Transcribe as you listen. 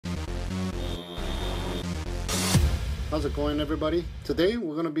How's it going, everybody? Today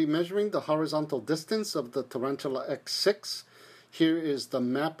we're going to be measuring the horizontal distance of the Tarantula X6. Here is the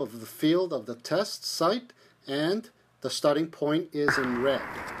map of the field of the test site, and the starting point is in red.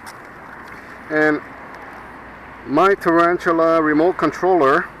 And my Tarantula remote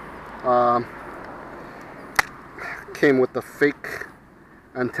controller came with the fake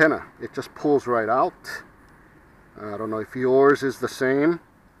antenna. It just pulls right out. I don't know if yours is the same.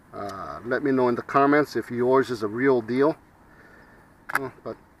 Let me know in the comments if yours is a real deal.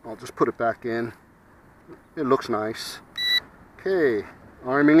 But I'll just put it back in. It looks nice. Okay,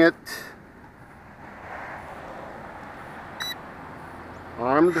 arming it.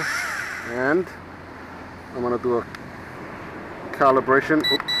 Armed, and I'm gonna do a calibration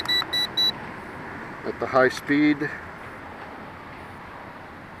at the high speed.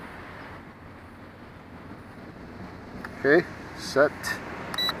 Okay, set.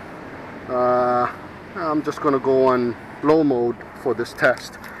 I'm just gonna go on low mode for this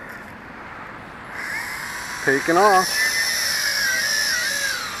test. Taking off.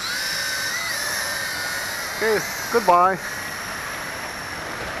 Okay, goodbye.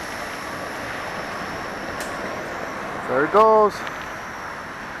 There it goes.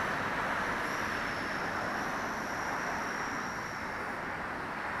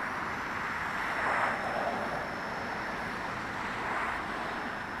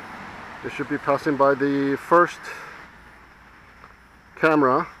 It should be passing by the first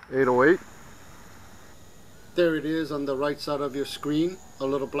camera, 808. There it is on the right side of your screen, a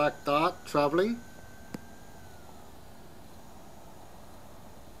little black dot traveling.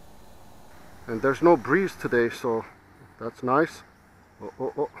 And there's no breeze today, so that's nice.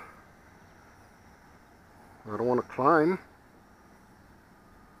 Oh. I don't want to climb.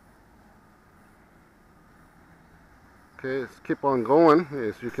 Okay, let's keep on going,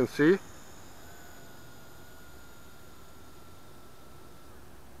 as you can see.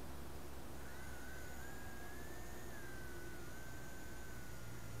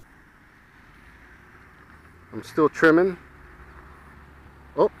 I'm still trimming.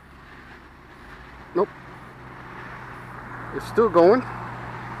 Oh, nope. It's still going.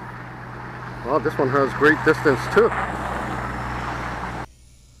 Wow, this one has great distance too.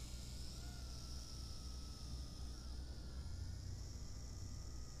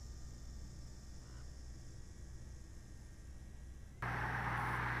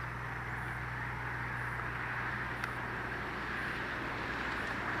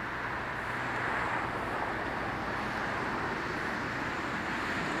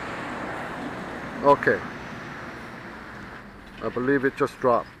 Okay, I believe it just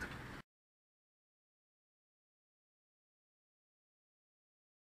dropped.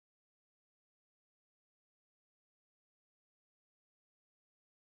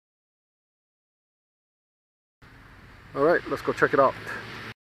 All right, let's go check it out.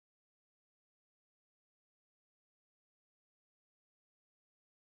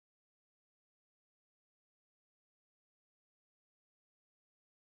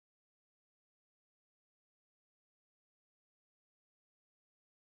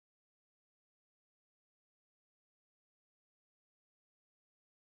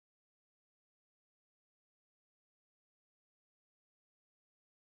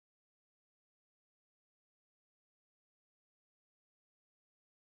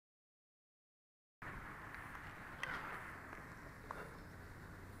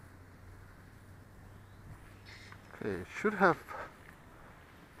 Okay, it should have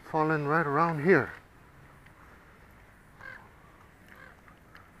fallen right around here.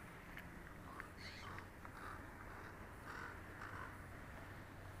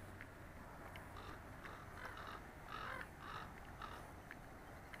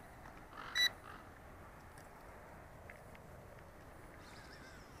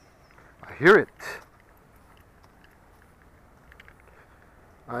 I hear it.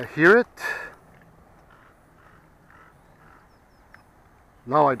 I hear it.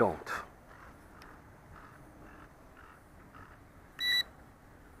 No, I don't.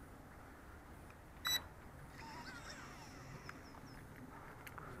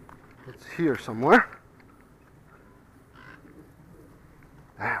 It's here somewhere.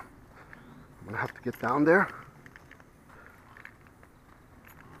 Damn. I'm gonna have to get down there.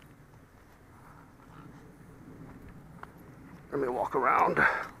 Let me walk around.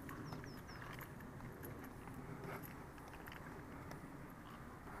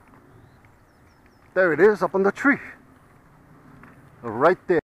 There it is, up on the tree. Right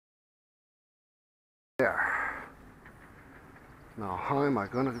there. Now, how am I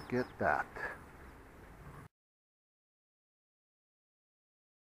gonna get that?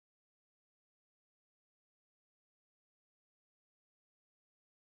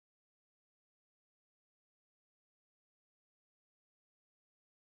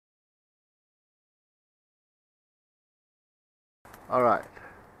 Alright.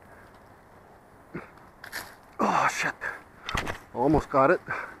 Oh shit. Almost got it.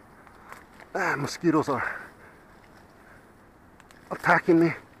 Ah, mosquitoes are attacking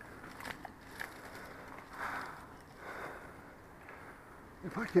me.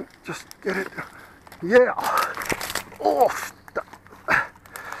 If I can just get it. Yeah. Oh,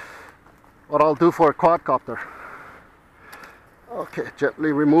 what I'll do for a quadcopter. Okay,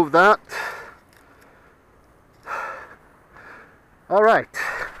 gently remove that. Alright.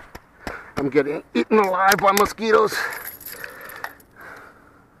 I'm getting eaten alive by mosquitoes.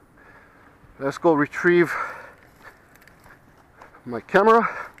 Let's go retrieve my camera.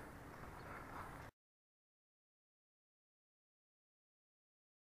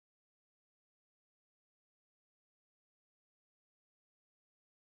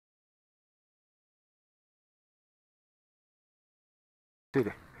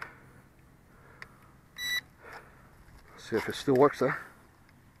 See if it still works there.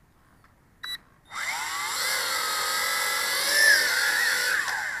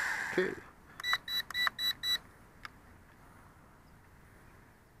 Okay.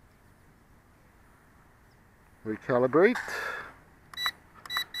 Recalibrate.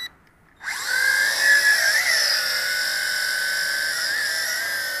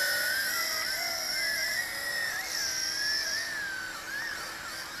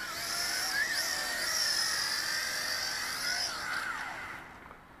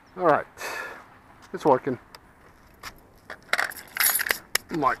 Alright, it's working.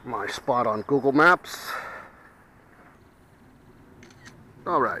 Mark my spot on Google Maps.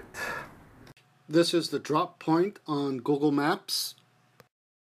 Alright. This is the drop point on Google Maps.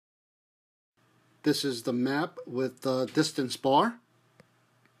 This is the map with the distance bar.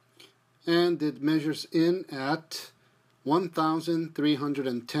 And it measures in at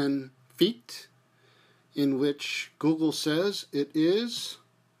 1,310 feet, in which Google says it is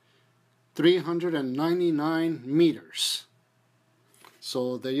 399 meters.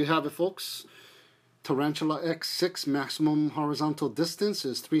 So there you have it, folks. Tarantula X6 maximum horizontal distance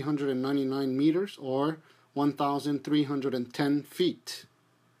is 399 meters or 1,310 feet.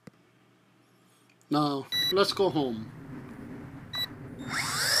 Now let's go home.